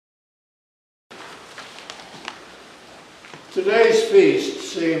Today's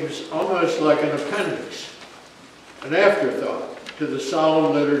feast seems almost like an appendix, an afterthought to the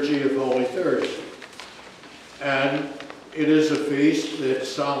solemn liturgy of Holy Thursday. And it is a feast that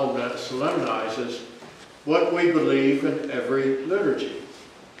solemnizes what we believe in every liturgy.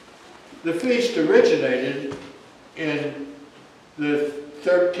 The feast originated in the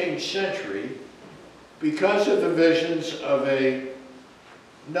 13th century because of the visions of a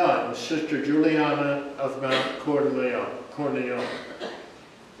nun, Sister Juliana of Mount Cornelion.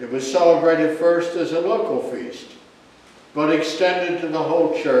 It was celebrated first as a local feast, but extended to the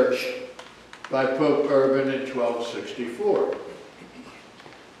whole church by Pope Urban in 1264.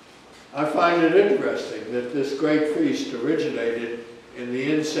 I find it interesting that this great feast originated in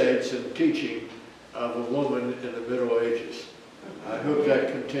the insights and teaching of a woman in the Middle Ages. I hope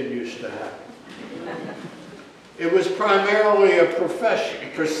that continues to happen. It was primarily a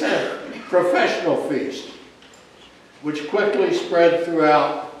professional feast, which quickly spread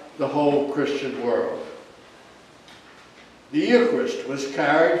throughout the whole Christian world. The Eucharist was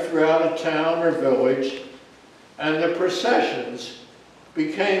carried throughout a town or village, and the processions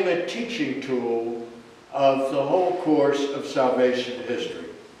became a teaching tool of the whole course of salvation history.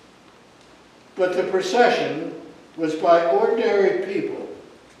 But the procession was by ordinary people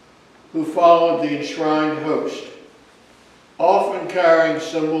who followed the enshrined host, often carrying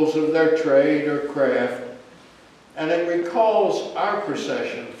symbols of their trade or craft, and it recalls our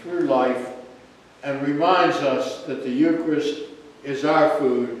procession through life and reminds us that the Eucharist is our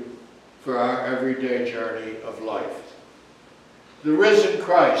food for our everyday journey of life. The risen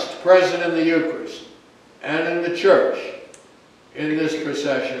Christ, present in the Eucharist and in the church in this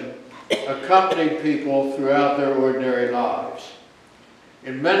procession, accompanied people throughout their ordinary lives.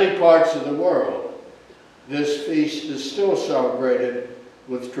 In many parts of the world, this feast is still celebrated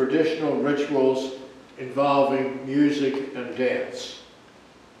with traditional rituals involving music and dance.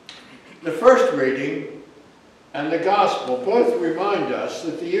 The first reading and the Gospel both remind us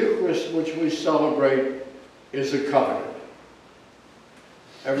that the Eucharist which we celebrate is a covenant.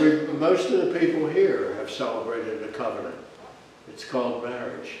 Most of the people here have celebrated a covenant. It's called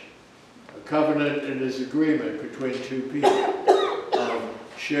marriage. A covenant is agreement between two people of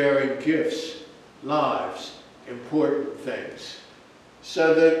sharing gifts, lives, important things.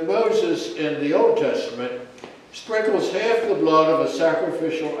 So that Moses in the Old Testament sprinkles half the blood of a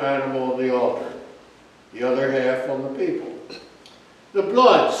sacrificial animal on the altar, the other half on the people. The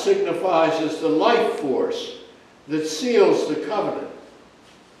blood signifies as the life force that seals the covenant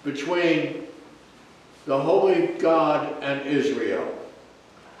between the holy God and Israel.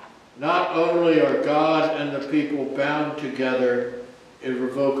 Not only are God and the people bound together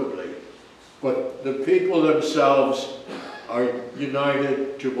irrevocably, but the people themselves are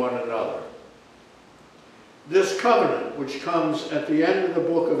united to one another. This covenant, which comes at the end of the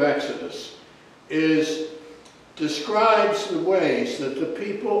book of Exodus, describes the ways that the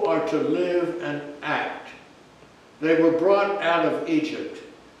people are to live and act. They were brought out of Egypt,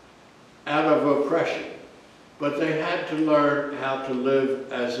 out of oppression, but they had to learn how to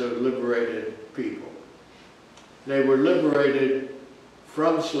live as a liberated people. They were liberated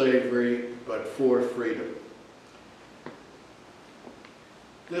from slavery, but for freedom.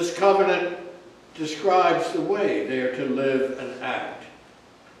 This covenant describes the way they are to live and act.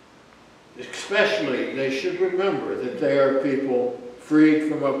 Especially, they should remember that they are people freed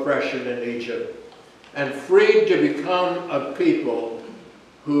from oppression in Egypt and freed to become a people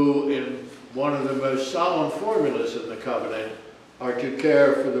who, in one of the most solemn formulas in the covenant, are to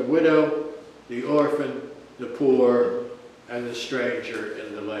care for the widow, the orphan, the poor, and the stranger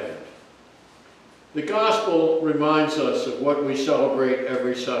in the land. The Gospel reminds us of what we celebrate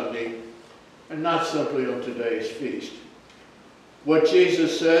every Sunday, and not simply on today's feast. What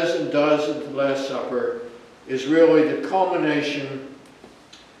Jesus says and does at the Last Supper is really the culmination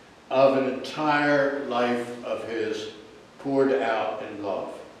of an entire life of his poured out in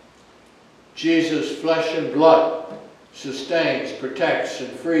love. Jesus' flesh and blood sustains, protects,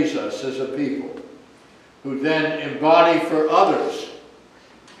 and frees us as a people, who then embody for others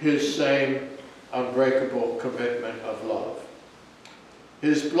his same unbreakable commitment of love.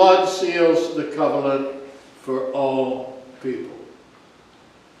 His blood seals the covenant for all people.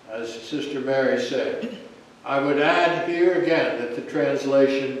 As Sister Mary said, I would add here again that the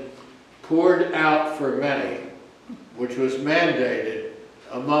translation poured out for many, which was mandated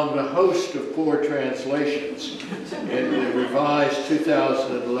among the host of poor translations in the revised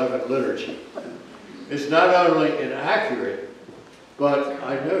 2011 liturgy, is not only inaccurate, but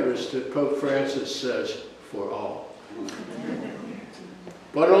I noticed that Pope Francis says, for all.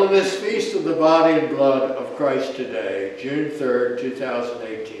 But on this feast of the body and blood of Christ today, June 3rd,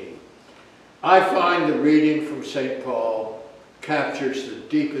 2018, I find the reading from St. Paul captures the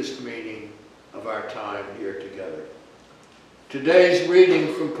deepest meaning of our time here together. Today's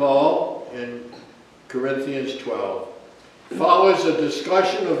reading from Paul in Corinthians 12 follows a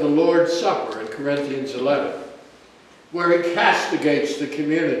discussion of the Lord's Supper in Corinthians 11, where he castigates the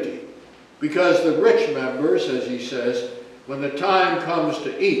community because the rich members, as he says, when the time comes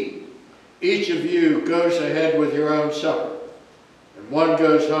to eat, each of you goes ahead with your own supper, and one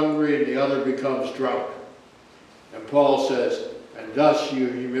goes hungry and the other becomes drunk. And Paul says, and thus you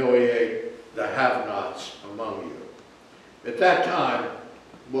humiliate the have-nots among you. At that time,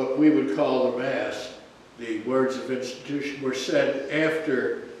 what we would call the Mass, the words of institution, were said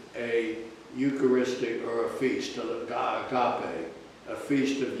after a Eucharistic or a feast, agape, a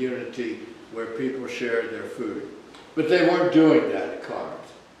feast of unity where people shared their food. But they weren't doing that at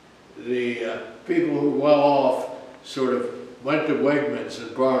Corinth. The people who were well off sort of went to Wegmans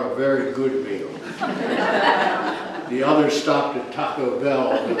and brought a very good meal. The others stopped at Taco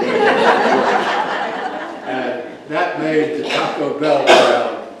Bell on the way to church. And that made the Taco Bell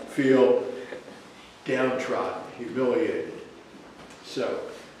crowd feel downtrodden, humiliated. So,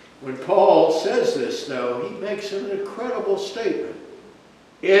 when Paul says this, though, he makes an incredible statement.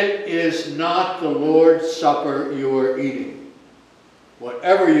 It is not the Lord's Supper you are eating.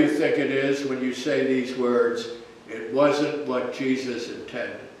 Whatever you think it is when you say these words, it wasn't what Jesus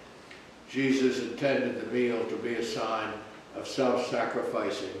intended. Jesus intended the meal to be a sign of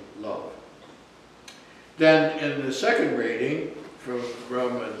self-sacrificing love. Then in the second reading from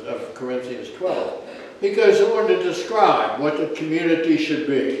Corinthians 12, he goes on to describe what the community should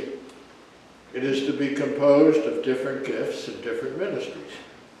be. It is to be composed of different gifts and different ministries.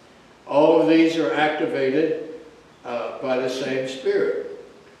 All of these are activated by the same Spirit,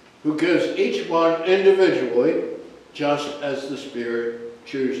 who gives each one individually just as the Spirit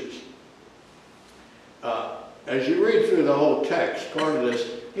chooses. As you read through the whole text, part of this,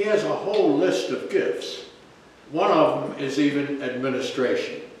 he has a whole list of gifts. One of them is even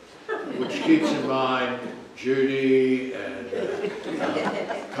administration, which keeps in mind Judy and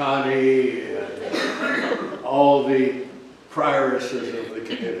Connie and all the prioresses of the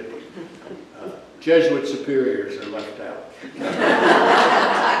community. Jesuit superiors are left out.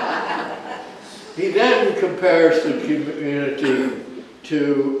 He then compares the community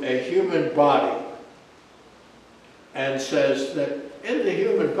to a human body and says that in the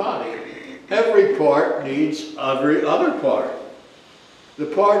human body, every part needs every other part. The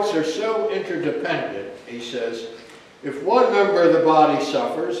parts are so interdependent, he says, if one member of the body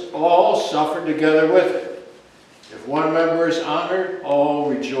suffers, all suffer together with it. If one member is honored,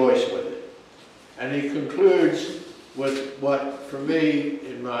 all rejoice with it. And he concludes with what, for me,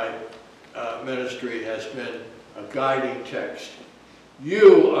 in my ministry, has been a guiding text.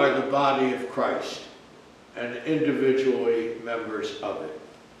 You are the body of Christ, and individually members of it.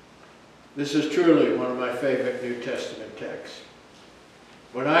 This is truly one of my favorite New Testament texts.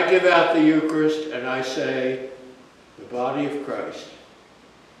 When I give out the Eucharist and I say, the body of Christ,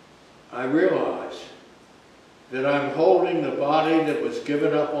 I realize that I'm holding the body that was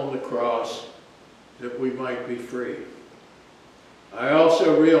given up on the cross that we might be free. I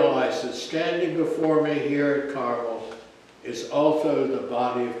also realize that standing before me here at Carmel is also the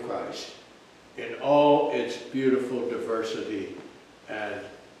body of Christ in all its beautiful diversity and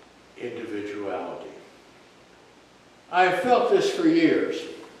individuality. I have felt this for years,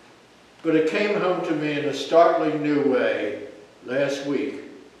 but it came home to me in a startling new way last week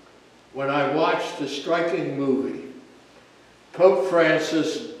when I watched the striking movie, Pope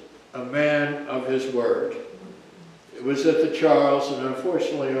Francis, a Man of His Word. It was at the Charles, and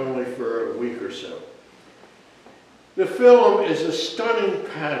unfortunately only for a week or so. The film is a stunning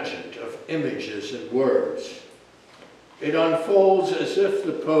pageant of images and words. It unfolds as if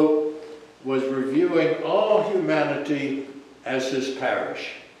the Pope was reviewing all humanity as his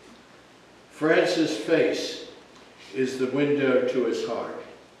parish. Francis' face is the window to his heart.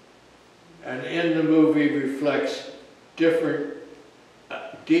 And in the movie reflects different,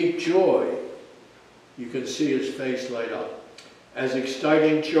 deep joy. You can see his face light up as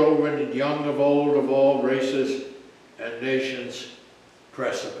exciting children and young of all races and nations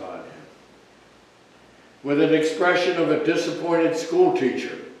press upon him. With an expression of a disappointed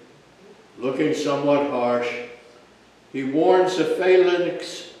schoolteacher, looking somewhat harsh, he warns a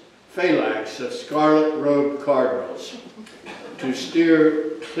phalanx of scarlet-robed cardinals to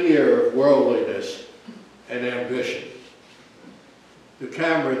steer clear of worldliness and ambition. The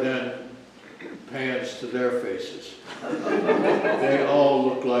camera then pans to their faces. They all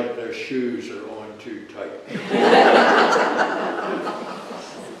look like their shoes are on too tight.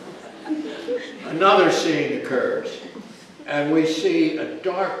 Another scene occurs, and we see a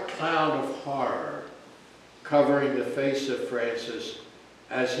dark cloud of horror covering the face of Francis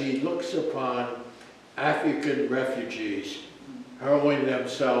as he looks upon African refugees hurling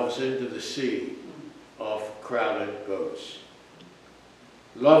themselves into the sea off crowded boats.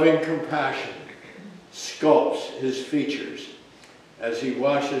 Loving compassion sculpts his features as he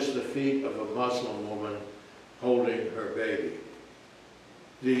washes the feet of a Muslim woman holding her baby.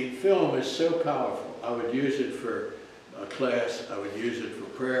 The film is so powerful. I would use it for a class, I would use it for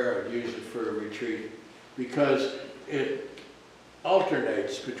prayer, I would use it for a retreat, because it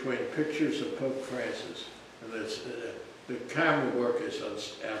alternates between pictures of Pope Francis, and the camera work is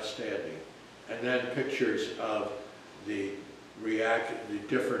outstanding, and then pictures of the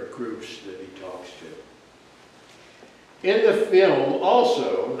different groups that he talks to. In the film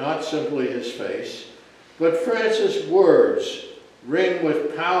also, not simply his face, but Francis' words ring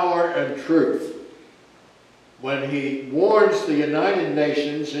with power and truth when he warns the United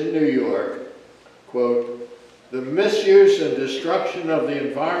Nations in New York, quote, "The misuse and destruction of the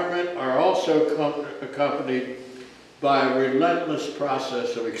environment are also accompanied by a relentless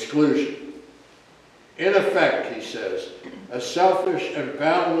process of exclusion. In effect," he says, "a selfish and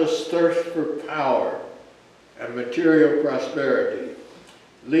boundless thirst for power and material prosperity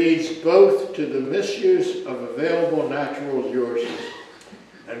leads both to the misuse of available natural resources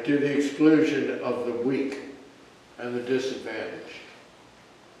and to the exclusion of the weak and the disadvantaged."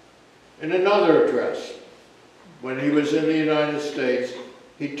 In another address, when he was in the United States,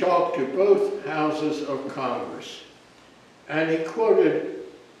 he talked to both houses of Congress, and he quoted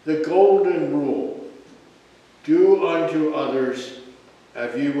the golden rule, "Do unto others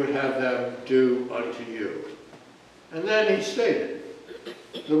as you would have them do unto you." And then he stated,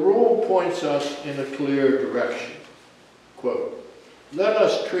 "The rule points us in a clear direction. Quote, let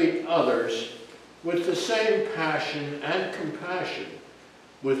us treat others with the same passion and compassion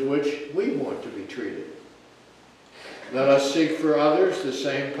with which we want to be treated. Let us seek for others the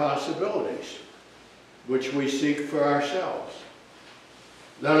same possibilities which we seek for ourselves.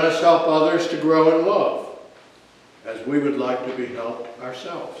 Let us help others to grow in love as we would like to be helped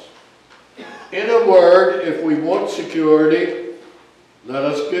ourselves. In a word, if we want security, let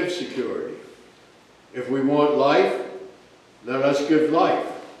us give security. If we want life, let us give life.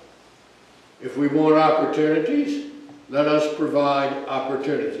 If we want opportunities, let us provide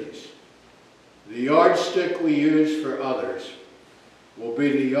opportunities. The yardstick we use for others will be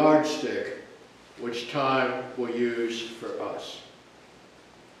the yardstick which time will use for us."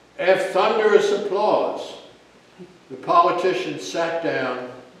 After thunderous applause, the politician sat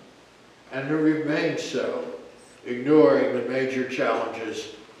down and remained so, ignoring the major challenges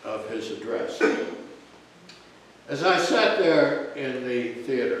of his address. As I sat there in the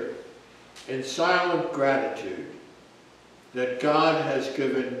theater, in silent gratitude that God has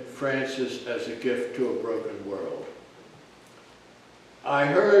given Francis as a gift to a broken world, I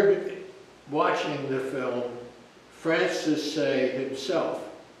heard, watching the film, Francis say himself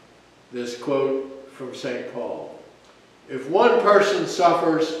this quote from St. Paul, "If one person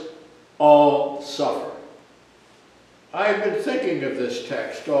suffers, all suffer." I have been thinking of this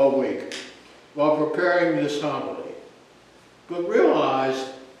text all week while preparing this homily, but realized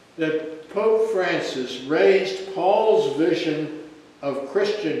that Pope Francis raised Paul's vision of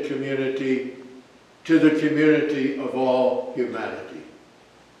Christian community to the community of all humanity.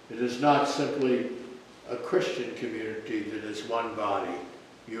 It is not simply a Christian community that is one body.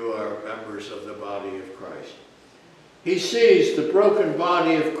 You are members of the body of Christ. He sees the broken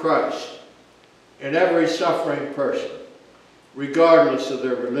body of Christ in every suffering person, regardless of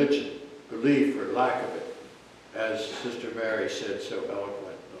their religion, belief, or lack of it, as Sister Mary said so eloquently.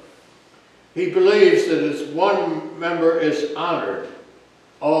 He believes that as one member is honored,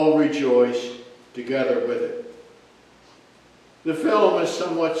 all rejoice together with it. The film is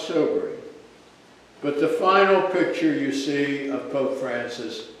somewhat sobering, but the final picture you see of Pope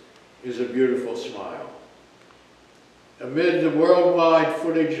Francis is a beautiful smile. Amid the worldwide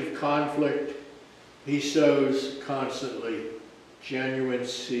footage of conflict, he sows constantly genuine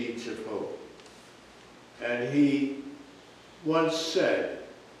seeds of hope. And he once said,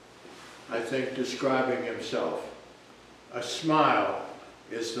 I think describing himself, "A smile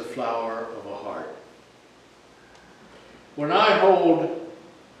is the flower of a heart." When I hold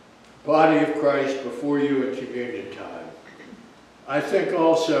body of Christ before you at communion time, I think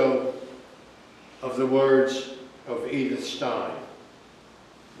also of the words of Edith Stein.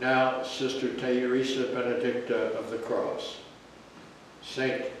 Now, Sister Teresa Benedicta of the Cross,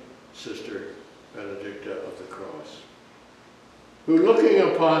 Saint Sister Benedicta of the Cross, who, looking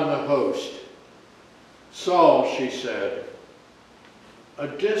upon the host, saw, she said, a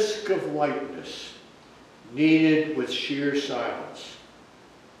disk of whiteness kneaded with sheer silence,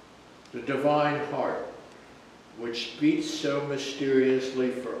 the divine heart, which beats so mysteriously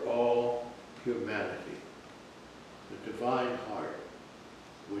for all humanity. The divine heart,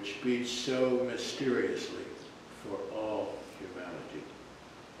 which beats so mysteriously for all humanity.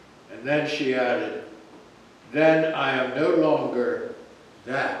 And then she added, then I am no longer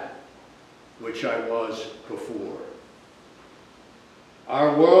that which I was before.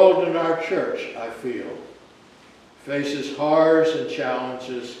 Our world and our church, I feel, faces horrors and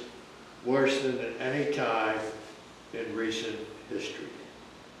challenges worse than at any time in recent history.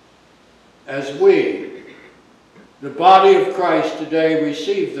 As we, the body of Christ today,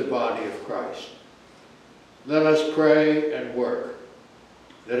 receive the body of Christ, let us pray and work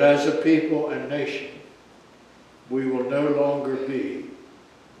that as a people and nation, we will no longer be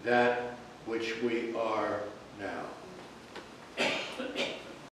that which we are now.